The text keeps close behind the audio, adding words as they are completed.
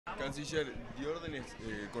Canciller, ¿dio órdenes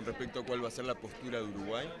con respecto a cuál va a ser la postura de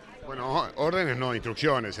Uruguay? Bueno, órdenes no,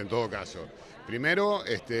 instrucciones en todo caso. Primero,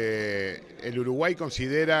 el Uruguay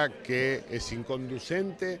considera que es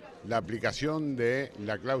inconducente la aplicación de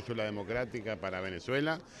la cláusula democrática para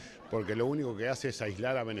Venezuela, porque lo único que hace es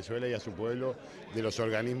aislar a Venezuela y a su pueblo de los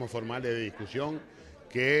organismos formales de discusión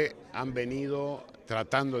que han venido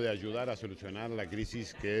tratando de ayudar a solucionar la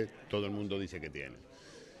crisis que todo el mundo dice que tiene.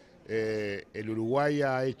 El Uruguay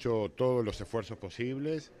ha hecho todos los esfuerzos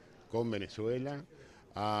posibles con Venezuela.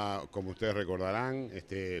 Como ustedes recordarán,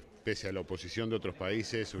 pese a la oposición de otros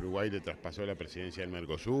países, Uruguay le traspasó la presidencia del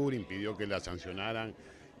Mercosur, impidió que la sancionaran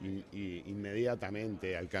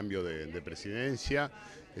inmediatamente al cambio de presidencia,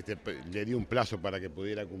 le dio un plazo para que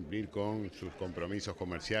pudiera cumplir con sus compromisos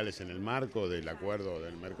comerciales en el marco del acuerdo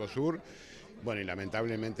del Mercosur. Bueno, y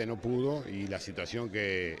lamentablemente no pudo, y la situación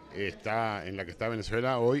en la que está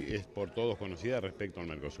Venezuela hoy es por todos conocida respecto al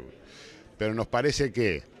Mercosur. Pero nos parece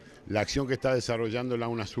que la acción que está desarrollando la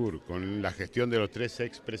UNASUR con la gestión de los tres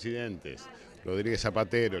expresidentes, Rodríguez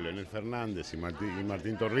Zapatero, Leonel Fernández y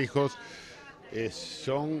Martín Torrijos,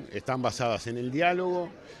 están basadas en el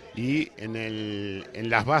diálogo y en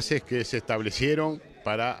las bases que se establecieron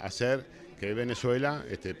para hacer que Venezuela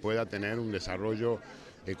pueda tener un desarrollo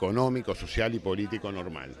económico, social y político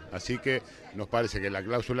normal. Así que nos parece que la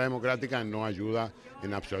cláusula democrática no ayuda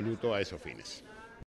en absoluto a esos fines.